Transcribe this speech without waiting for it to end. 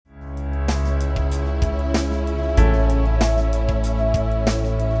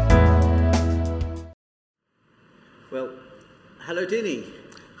Hello, Dinny.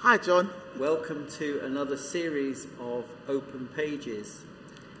 Hi, John. Welcome to another series of Open Pages.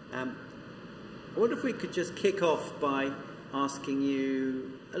 I wonder if we could just kick off by asking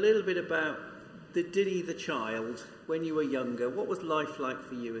you a little bit about the Dinny the child. When you were younger, what was life like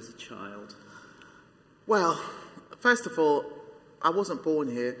for you as a child? Well, first of all, I wasn't born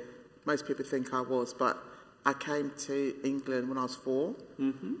here. Most people think I was, but I came to England when I was 4.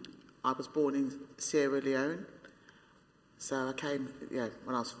 Mm-hmm. I was born in Sierra Leone. So I came,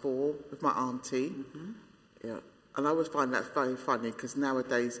 when I was 4 with my auntie. Mm-hmm. Yeah, and I always find that very funny because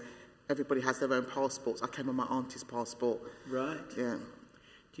nowadays everybody has their own passports. I came on my auntie's passport. Right. Yeah.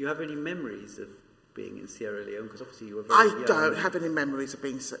 Do you have any memories of being in Sierra Leone? Because obviously you were very young. I don't have any memories of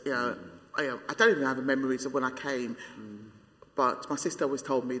being, I don't even have memories of when I came. But my sister always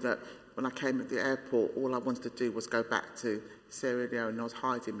told me that when I came at the airport, all I wanted to do was go back to Sierra Leone, and I was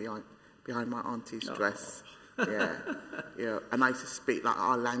hiding behind my auntie's dress. Yeah. And I used to speak like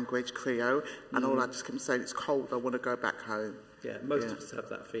our language, Creole, and all I just kept saying, it's cold, I want to go back home. Yeah, most of us have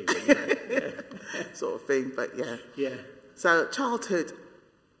that feeling. Yeah. Sort of thing, but yeah. Yeah. So childhood,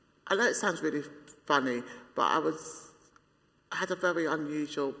 I know it sounds really funny, but I had a very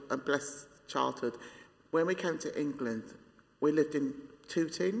unusual and blessed childhood. When we came to England, we lived in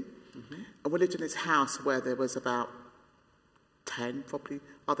Tooting, and we lived in this house where there was about 10 probably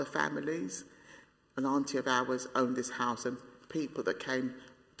other families. An auntie of ours owned this house, and people that came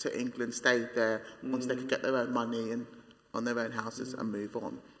to England stayed there once they could get their own money and on their own houses and move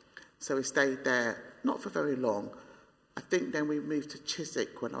on. So we stayed there, not for very long. I think then we moved to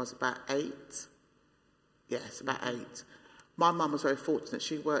Chiswick when I was about 8. Yes, about 8. My mum was very fortunate.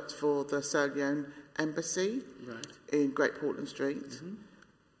 She worked for the Sierra Leone Embassy in Great Portland Street.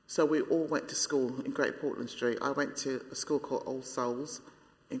 So we all went to school in Great Portland Street. I went to a school called All Souls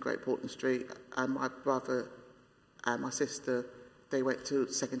in Great Portland Street, and my brother and my sister, they went to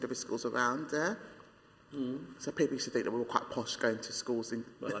secondary schools around there. So people used to think that we were quite posh going to schools in...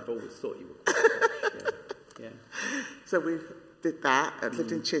 Well, I've always thought you were quite posh, yeah. So we did that and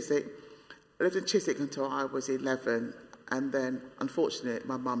lived in Chiswick. I lived in Chiswick until I was 11, and then, unfortunately,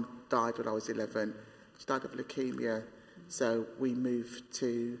 my mum died when I was 11. She died of leukemia, so we moved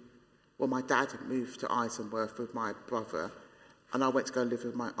to... Well, my dad moved to Isleworth with my brother, and I went to go live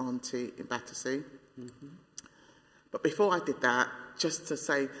with my auntie in Battersea. But before I did that, just to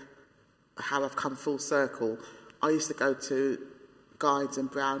say how I've come full circle, I used to go to guides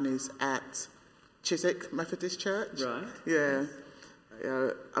and brownies at Chiswick Methodist Church. Right. Yeah.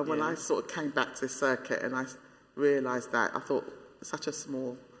 And when I sort of came back to this circuit and I realised that, I thought, such a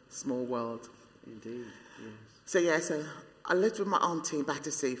small world. Indeed, So yes. so I lived with my auntie in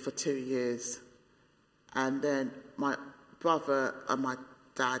Battersea for 2 years. And then my brother and my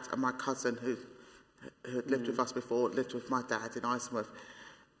dad and my cousin who had lived with us before lived with my dad in Isleworth,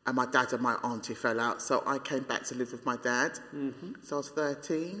 and my dad and my auntie fell out, so I came back to live with my dad. So I was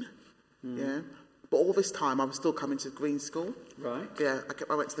 13. But all this time I was still coming to the Green School. Right.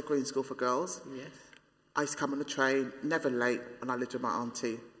 I went to the Green School for girls. Yes. I used to come on the train, never late, and I lived with my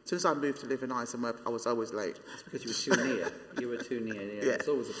auntie. As soon as I moved to live in Isleworth, I was always late. It's because you were too near. You were too near. Yeah. It's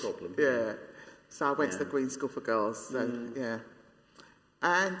always a problem. Yeah. So I went to the Green School for girls. So,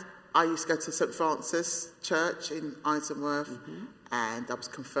 And I used to go to St Francis Church in Isleworth, and I was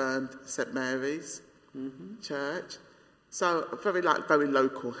confirmed at St Mary's Church. So very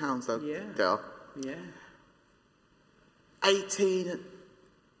local Hounslow girl. Yeah. 18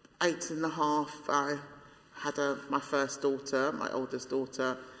 and a half, I had my first daughter, my oldest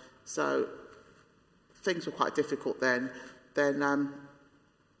daughter. So things were quite difficult then. Then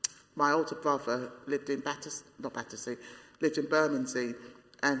my older brother lived in lived in Bermondsey,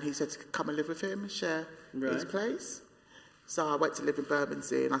 and he said to come and live with him, share his place. So I went to live in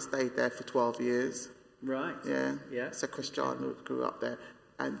Bermondsey, and I stayed there for 12 years. Right. Yeah. So Cristiano grew up there,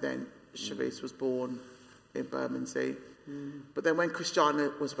 and then Charisse was born in Bermondsey. But then when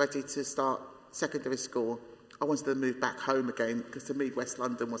Cristiano was ready to start secondary school, I wanted to move back home again, because to me West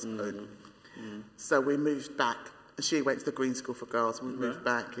London was home. So we moved back, and she went to the Green School for Girls, and we moved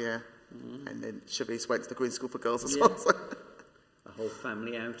back, and then Charisse went to the Green School for Girls as well. So. A whole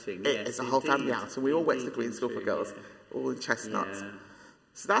family outing. It's a whole family outing. We all went to the Green School for Girls, all in Chestnuts.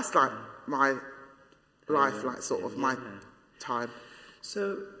 So that's like my life, sort of my time.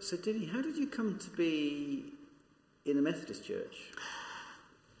 So Dinny, how did you come to be in the Methodist Church?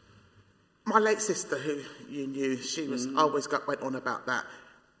 My late sister, who you knew, she was always went on about that.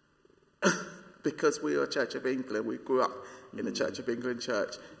 Because we were a Church of England, we grew up in the Church of England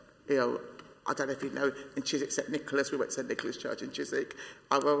church. I don't know if you know, in Chiswick, St Nicholas, we went to St Nicholas Church in Chiswick.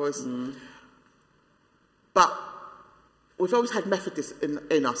 I've always... But we've always had Methodists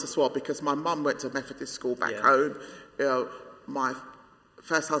in us as well, because my mum went to Methodist school back Yeah. home. You know, my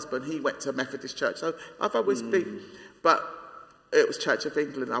first husband, he went to Methodist church. So I've always been, but it was Church of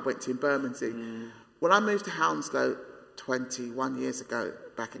England I went to in Bermondsey. When I moved to Hounslow 21 years ago,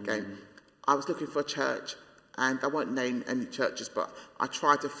 back again, I was looking for a church, and I won't name any churches, but I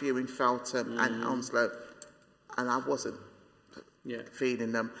tried a few in Feltham and Hounslow, and I wasn't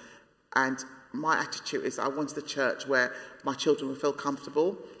feeling them. And my attitude is I wanted a church where my children would feel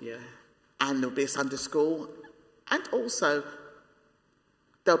comfortable, and there'll be a Sunday school, and also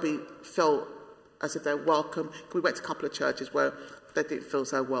they'll be felt as if they're welcome. We went to a couple of churches where they didn't feel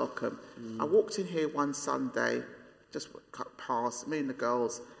so welcome. I walked in here one Sunday, just cut past me and the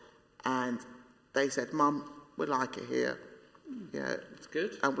girls, and they said, "Mum, we like it here." Yeah, it's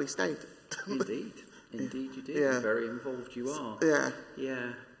good. And we stayed. Indeed you did. Yeah. Very involved you are.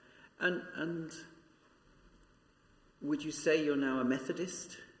 Yeah. And would you say you're now a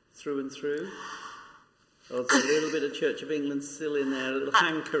Methodist through and through? Or is there a little bit of Church of England still in there, a little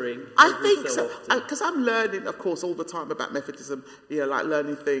hankering? I think so, often? because I'm learning, of course, all the time about Methodism, like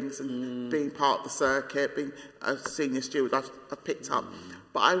learning things and being part of the circuit, being a senior steward, I've picked up.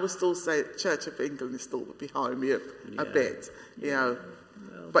 But I would still say Church of England is still behind me a bit, you know.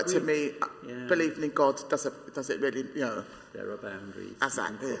 Well, but to me, believing in God doesn't really, you know. There are boundaries.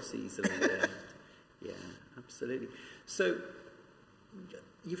 Exactly. You can cross easily there. Yeah, absolutely. So,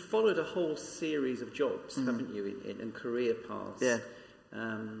 you've followed a whole series of jobs, haven't you, in career paths? Yeah.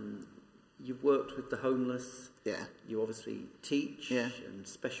 You've worked with the homeless. Yeah. You obviously teach and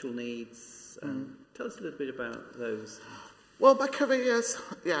special needs. Tell us a little bit about those. Well, my careers,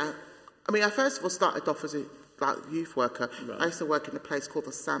 I mean, I first of all started off as a youth worker. Right. I used to work in a place called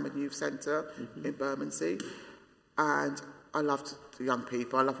the Salmon Youth Centre in Bermondsey, and I loved the young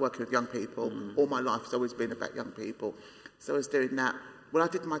people. I love working with young people. All my life has always been about young people. So I was doing that. When I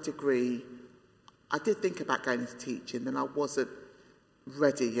did my degree, I did think about going into teaching, and I wasn't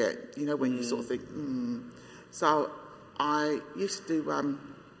ready yet. You know, when you sort of think, So I used to do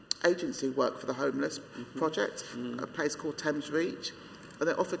agency work for the homeless project, a place called Thames Reach, and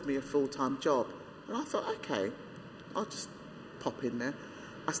they offered me a full-time job. And I thought, okay, I'll just pop in there.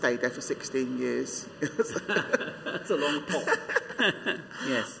 I stayed there for 16 years. That's a long pop.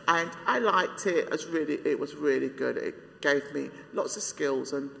 Yes. And I liked it. It was really good. It gave me lots of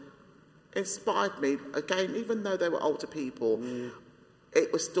skills and inspired me. Again, even though they were older people,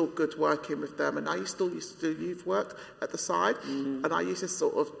 it was still good working with them. And I still used to do youth work at the side. And I used to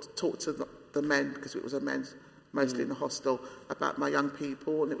sort of talk to the men, because it was a men's mostly in the hostel, about my young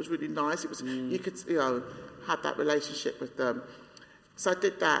people. And it was really nice. It was you could, have that relationship with them. So I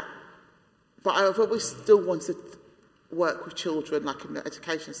did that. But I've always still wanted to work with children, like in the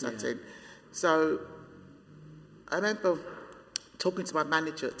education setting. So I remember talking to my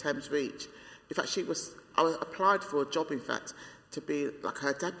manager at Thames Reach. In fact, I applied for a job, in fact, to be like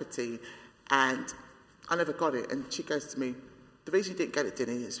her deputy, and I never got it. And she goes to me, the reason you didn't get it,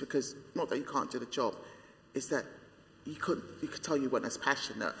 Dinny, is because, not that you can't do the job, is that you could tell you weren't as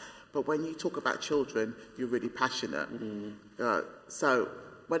passionate. But when you talk about children, you're really passionate. So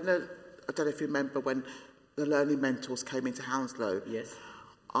when I don't know if you remember when the learning mentors came into Hounslow. Yes.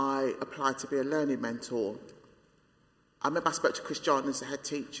 I applied to be a learning mentor. I remember I spoke to Chris John as the head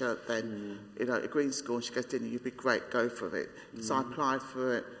teacher then, at Green School, and she goes, "Dinny, you'd be great, go for it." So I applied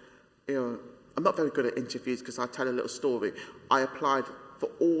for it. I'm not very good at interviews because I tell a little story. I applied for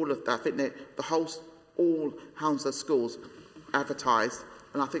all of that. I think all Hounslow schools advertised,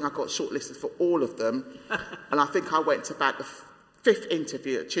 and I think I got shortlisted for all of them. And I think I went to about the fifth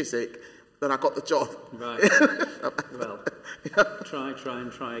interview at Chiswick, then I got the job. Right. Well,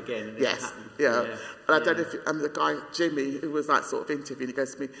 try again. And yes. Yeah. And I don't know if the guy, Jimmy, who was that sort of interview, he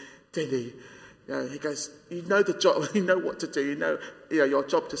goes to me, "Dinny," he goes, "You know the job, you know what to do, you know your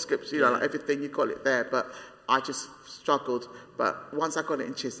job description, like everything, you got it there." But I just struggled. But once I got it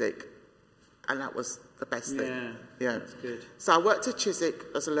in Chiswick, and that was the best thing. Yeah. That's good. So I worked at Chiswick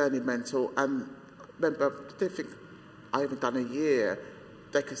as a learning mentor, and remember, I didn't think I even done a year.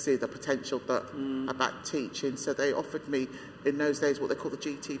 They could see the potential about teaching, so they offered me in those days what they call the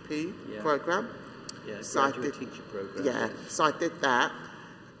GTP program. Yeah, so graduate teacher program. Yeah, so I did that,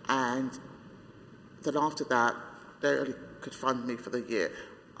 and then after that, they only could fund me for the year.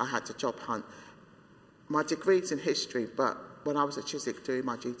 I had to job hunt. My degree's in history, but when I was at Chiswick doing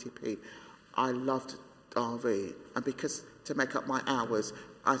my GTP, I loved RE, and because to make up my hours,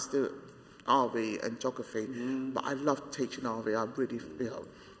 I still RE and geography, but I loved teaching RE. I really,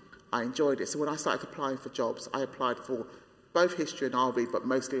 I enjoyed it. So when I started applying for jobs, I applied for both history and RE, but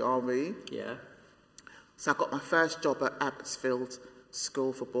mostly RE. Yeah. So I got my first job at Abbotsfield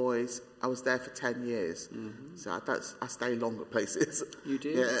School for Boys. I was there for 10 years. So I stay long at places. You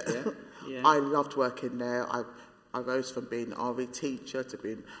do? Yeah. I loved working there. I rose from being RE teacher to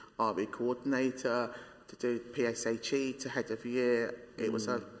being RE coordinator to do PSHE to head of year. It was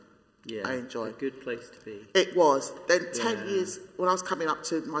I enjoyed a good place to be. It was. Then 10 years, when I was coming up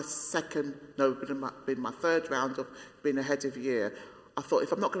to my been my third round of being a head of year, I thought,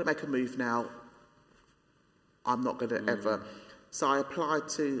 if I'm not going to make a move now, I'm not going to ever. So I applied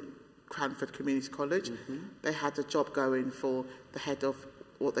to Cranford Community College. They had a job going for the head of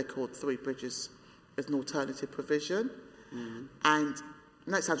what they called Three Bridges as an alternative provision. And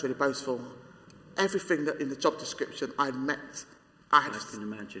that sounds really boastful. Everything that in the job description I met, I can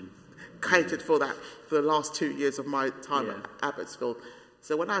imagine. Catered for that for the last 2 years of my time at Abbotsfield.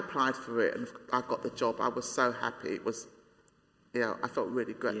 So when I applied for it and I got the job, I was so happy. It was, I felt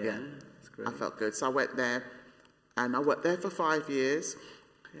really great. Yeah, that's great. I felt good. So I went there, and I worked there for 5 years.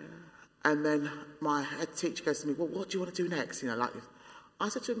 Yeah. And then my head teacher goes to me, well, what do you want to do next? I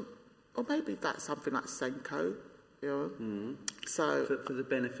said to him, well, maybe that's something like Senko. So for the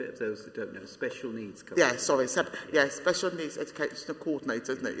benefit of those that don't know, special needs. Special needs educational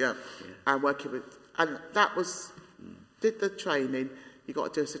coordinator, isn't it? Yeah. And working with, and that was did the training. You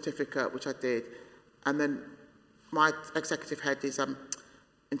got to do a certificate, which I did, and then my executive head is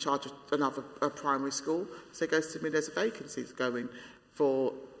in charge of another primary school. So he goes to me, there's a vacancy going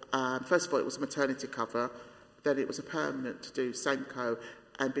for. First of all, it was a maternity cover. Then it was a permanent to do Senko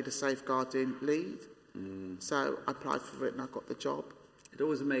and be the safeguarding lead. So I applied for it and I got the job. It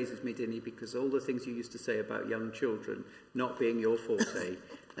always amazes me, Dinny, because all the things you used to say about young children not being your forte,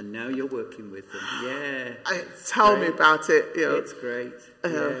 and now you're working with them. Yeah. Tell me about it. It's great.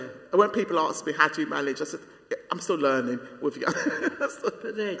 And when people ask me, how do you manage? I said, I'm still learning with you.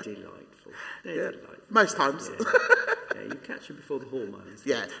 But they're delightful. They're delightful. Most times. You catch them before the hormones.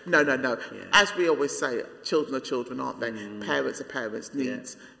 Yeah. No. Yeah. As we always say, children are children, aren't they? Parents are parents.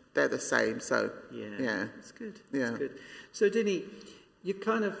 Needs. Yeah. They're the same, so yeah. That's good. Yeah. That's good. So, Dinny,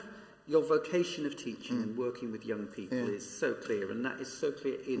 your vocation of teaching and working with young people is so clear, and that is so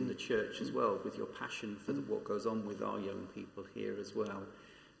clear in the church as well, with your passion for what goes on with our young people here as well.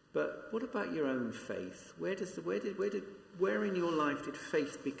 But what about your own faith? Where in your life did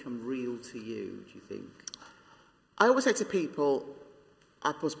faith become real to you, do you think? I always say to people,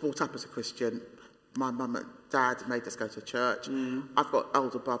 I was brought up as a Christian. My mum and dad made us go to church. I've got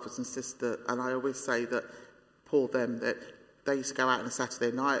older brothers and sisters, and I always say that that they used to go out on a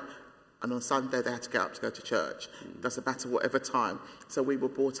Saturday night, and on Sunday they had to get up to go to church. Doesn't matter whatever time. So we were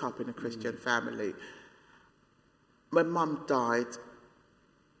brought up in a Christian family. When Mum died,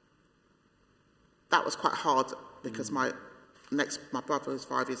 that was quite hard because my brother was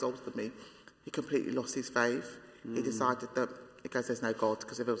 5 years older than me. He completely lost his faith. He decided that, because there's no God,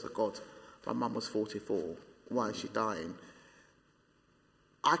 because if there was a God, my mum was 44. Why is she dying?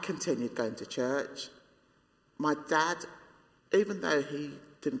 I continued going to church. My dad, even though he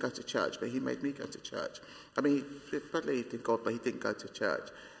didn't go to church, but he made me go to church. I mean, he believed in God, but he didn't go to church.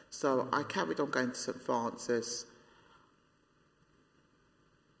 So I carried on going to St. Francis.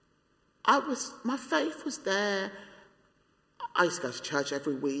 My faith was there. I used to go to church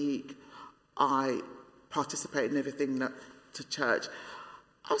every week. I participated in everything to church.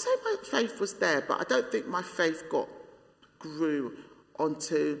 I would say my faith was there, but I don't think my faith grew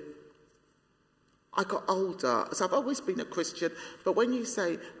onto. I got older, so I've always been a Christian. But when you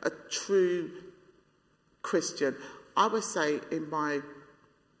say a true Christian, I would say in my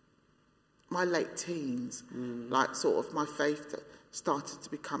late teens, like sort of my faith started to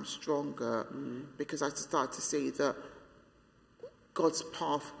become stronger because I started to see that God's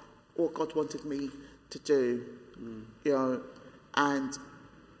path, what God wanted me to do, and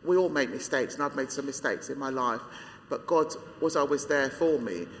we all make mistakes, and I've made some mistakes in my life, but God was always there for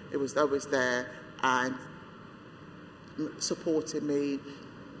me. It was always there and supporting me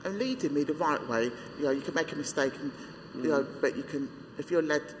and leading me the right way. You can make a mistake, and but you can, if you're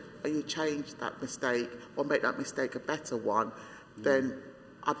led and you change that mistake or make that mistake a better one, then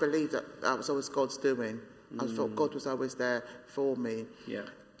I believe that was always God's doing. I thought God was always there for me. Yeah.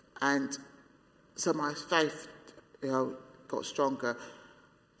 And so my faith, got stronger.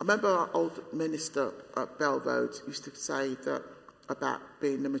 I remember our old minister at Bell Road used to say that about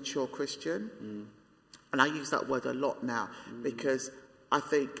being a mature Christian. And I use that word a lot now because I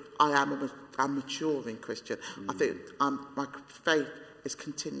think I'm maturing Christian. I think my faith is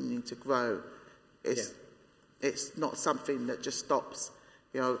continuing to grow. It's not something that just stops.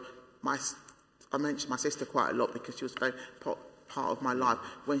 I mention my sister quite a lot because she was very part of my life.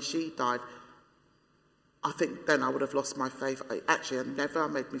 When she died, I think then I would have lost my faith. It never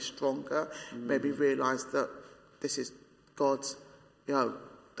made me stronger, made me realise that this is God's,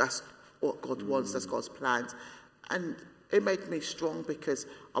 that's what God wants, that's God's plans. And it made me strong because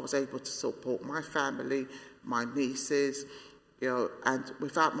I was able to support my family, my nieces, and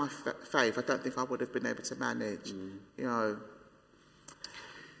without my faith, I don't think I would have been able to manage,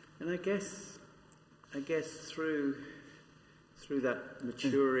 And I guess through that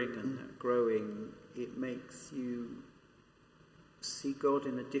maturing and that growing, it makes you see God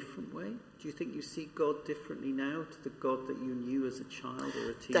in a different way. Do you think you see God differently now to the God that you knew as a child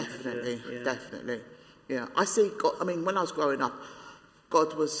or a teenager? Definitely. Yeah, I see God. I mean, when I was growing up,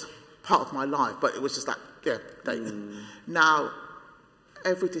 God was part of my life, but it was just like, Now,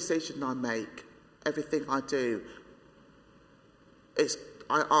 every decision I make, everything I do,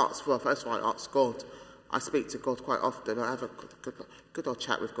 I ask God. I speak to God quite often. I have a good old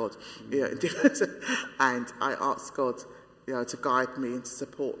chat with God, and I ask God, to guide me and to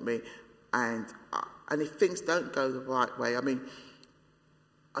support me. And if things don't go the right way, I mean,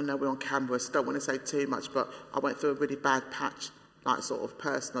 I know we're on camera, so don't want to say too much, but I went through a really bad patch, like sort of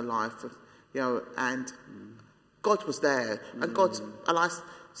personal life, and God was there, and I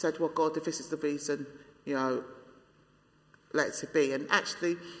said, well, God, if this is the reason, let it be. And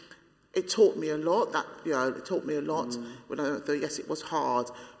actually, it taught me a lot. When I went through. Yes, it was hard,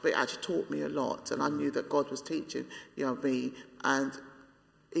 but it actually taught me a lot, and I knew that God was teaching, me, and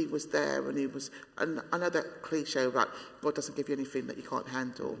He was there, and He was. And I know that cliche, like God doesn't give you anything that you can't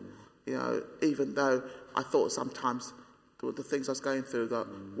handle, Even though I thought sometimes the things I was going through, that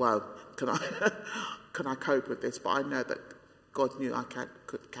wow, can I cope with this? But I know that God knew I can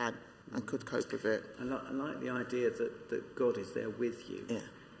and could cope with it. I like the idea that God is there with you. Yeah.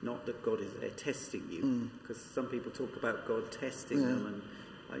 Not that God is there testing you, because some people talk about God testing them,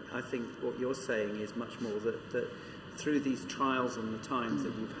 and I think what you're saying is much more that through these trials and the times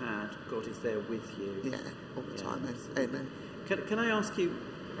that you've had, God is there with you. Yeah, all the time. Amen. Can I ask you,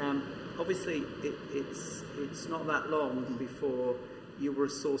 obviously it's not that long before you were a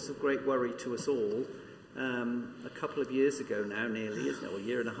source of great worry to us all. A couple of years ago now, nearly, isn't it? Or a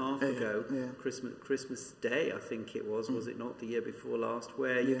year and a half ago, Christmas Day, I think it was it not, the year before last,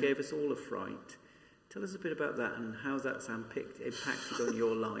 where you gave us all a fright. Tell us a bit about that and how that's impacted on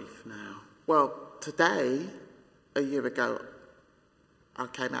your life now. Well, today, a year ago, I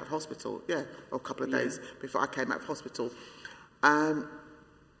came out of hospital, or a couple of days before I came out of hospital.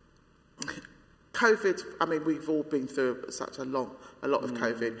 COVID, I mean, we've all been through a lot of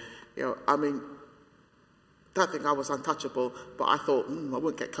COVID. I mean, don't think I was untouchable, but I thought I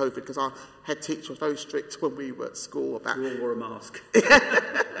wouldn't get COVID because our head teacher was very strict when we were at school about. We all wore a mask. We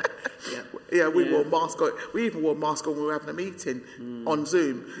wore a mask. We even wore a mask when we were having a meeting on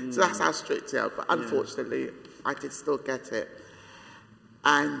Zoom. So that's how strict they are. But unfortunately, I did still get it.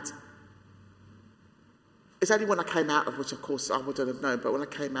 And it's only when I came out of, which of course I wouldn't have known, but when I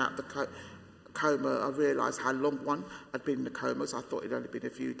came out of the coma, I realised how long I'd been in the coma. So I thought it'd only been a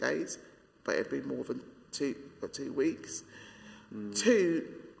few days, but it'd been more than 2 weeks. 2,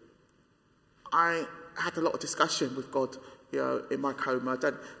 I had a lot of discussion with God, in my coma. I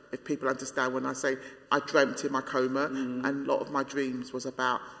don't know if people understand when I say I dreamt in my coma, and a lot of my dreams was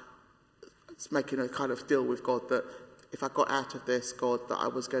about making a kind of deal with God that if I got out of this, God, that I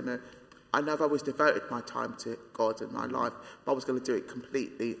was going to, I know I've always devoted my time to God in my life, but I was going to do it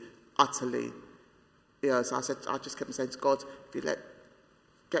completely, utterly. So I just kept saying to God, if you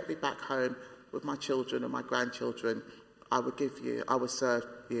get me back home with my children and my grandchildren, I will serve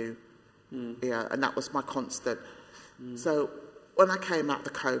you. And that was my constant. So when I came out of the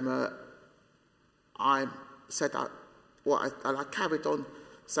coma, I said and I carried on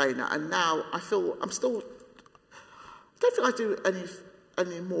saying that, and now I feel I don't feel I do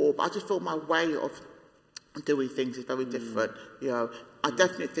any more, but I just feel my way of doing things is very different. I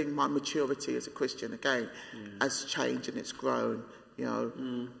definitely think my maturity as a Christian again has changed and it's grown.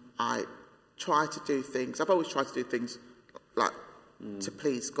 I try to do things. I've always tried to do things like to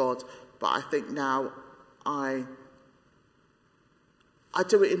please God, but I think now I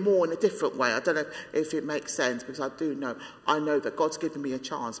do it more in a different way. I don't know if it makes sense, because I know that God's given me a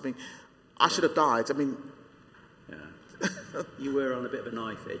chance. I mean, I should have died. I mean, you were on a bit of a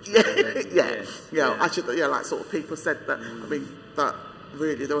knife edge. I should. Like sort of people said that. I mean, that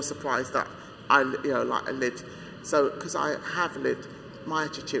really they were surprised that I lived. So because I have lived, my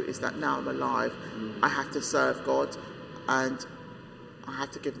attitude is that now I'm alive, I have to serve God, and I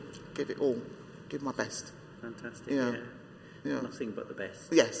have to give it all, give my best. Fantastic. Nothing but the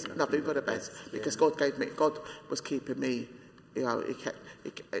best. Yes, nothing but the best. Because God was keeping me. He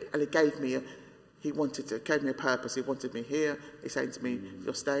gave me he gave me a purpose. He wanted me here. He's saying to me,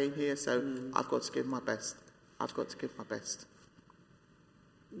 you're staying here, so I've got to give my best. I've got to give my best.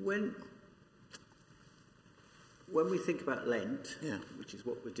 When we think about Lent, which is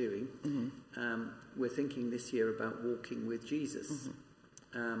what we're doing, we're thinking this year about walking with Jesus.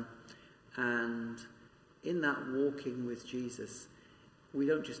 And in that walking with Jesus, we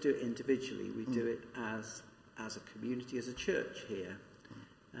don't just do it individually, we do it as a community, as a church here.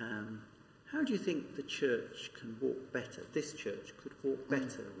 How do you think the church can walk better, this church could walk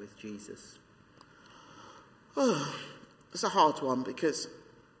better with Jesus? Oh, it's a hard one, because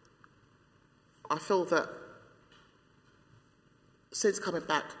I feel that since coming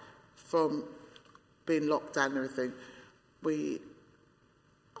back from being locked down and everything,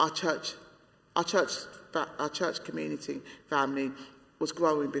 our church community family was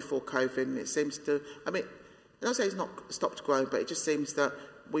growing before COVID, and it seems to, I mean, I don't say it's not stopped growing, but it just seems that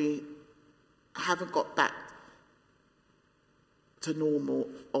we haven't got back to normal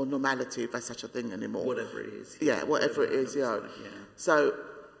or normality, if there's such a thing anymore. Whatever it is. Yeah, whatever it is, like, So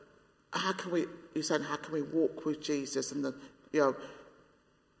you're saying, how can we walk with Jesus? And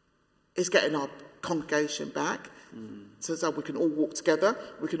it's getting our congregation back so we can all walk together.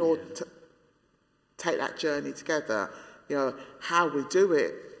 We can all take that journey together. How we do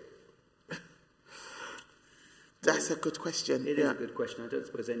it, that's a good question. It is a good question. I don't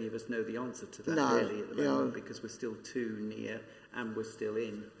suppose any of us know the answer to that really at the moment, because we're still too near and we're still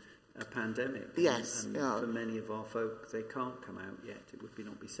in a pandemic. Yes. And for many of our folk, they can't come out yet. It would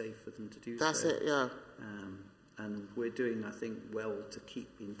not be safe for them to do That's so. That's it, yeah. And we're doing, I think, well to keep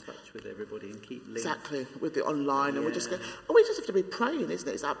in touch with everybody and keep linked. Exactly, with the online. And we just have to be praying, isn't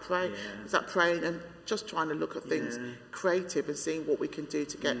it? It's that praying. Yeah. It's that praying and just trying to look at things creative and seeing what we can do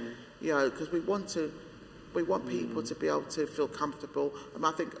to get, because we want people to be able to feel comfortable. And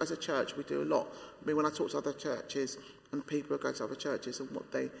I think as a church, we do a lot. I mean, when I talk to other churches and people who go to other churches and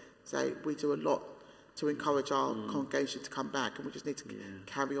what they say, we do a lot to encourage our congregation to come back, and we just need to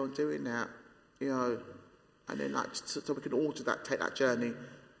carry on doing that, and then so we can all take that journey,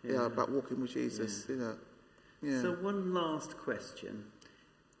 about walking with Jesus, So one last question.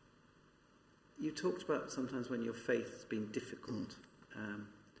 You talked about sometimes when your faith has been difficult,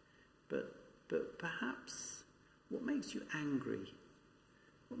 but perhaps what makes you angry?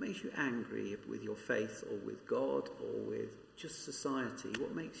 What makes you angry with your faith or with God or with just society?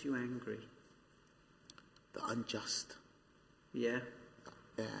 What makes you angry? The unjust. Yeah?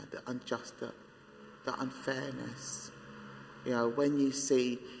 Yeah, the unjust, the unfairness. When you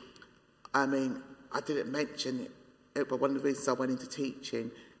see, I mean, I didn't mention it, but one of the reasons I went into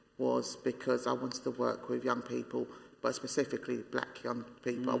teaching was because I wanted to work with young people, but specifically black young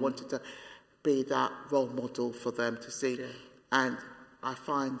people. I wanted to be that role model for them to see. Yeah. And I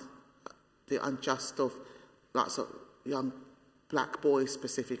find the unjust of lots of young black boys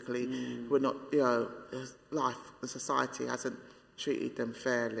specifically who are not, life and society hasn't treated them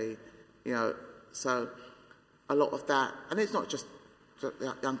fairly, so a lot of that, and it's not just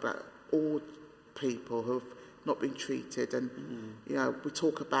young black, all people who've not been treated, and we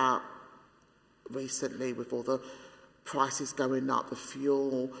talk about recently with all the prices going up, the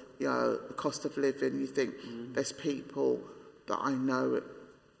fuel, the cost of living, you think there's people that I know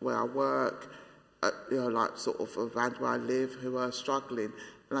where I work, like sort of around where I live, who are struggling,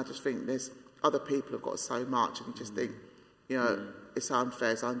 and I just think there's other people who've got so much, and you just think, it's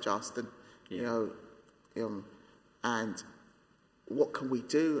unfair, it's unjust, and and what can we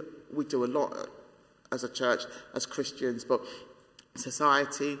do? We do a lot as a church, as Christians, but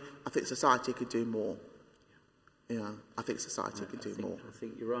society, I think society could do more. I think society could do more. I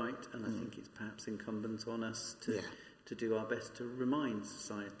think you're right, and I think it's perhaps incumbent on us to do our best to remind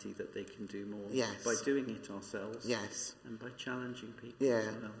society that they can do more by doing it ourselves and by challenging people as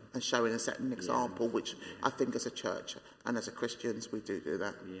well. And showing and setting an example, which I think as a church and as a Christians we do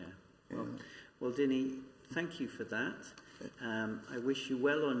that. Well, Dinny, thank you for that. I wish you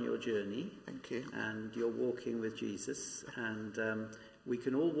well on your journey. Thank you. And you're walking with Jesus, and we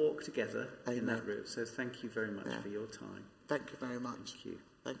can all walk together in that route. So thank you very much for your time. Thank you very much. Thank you.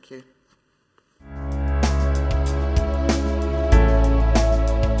 Thank you.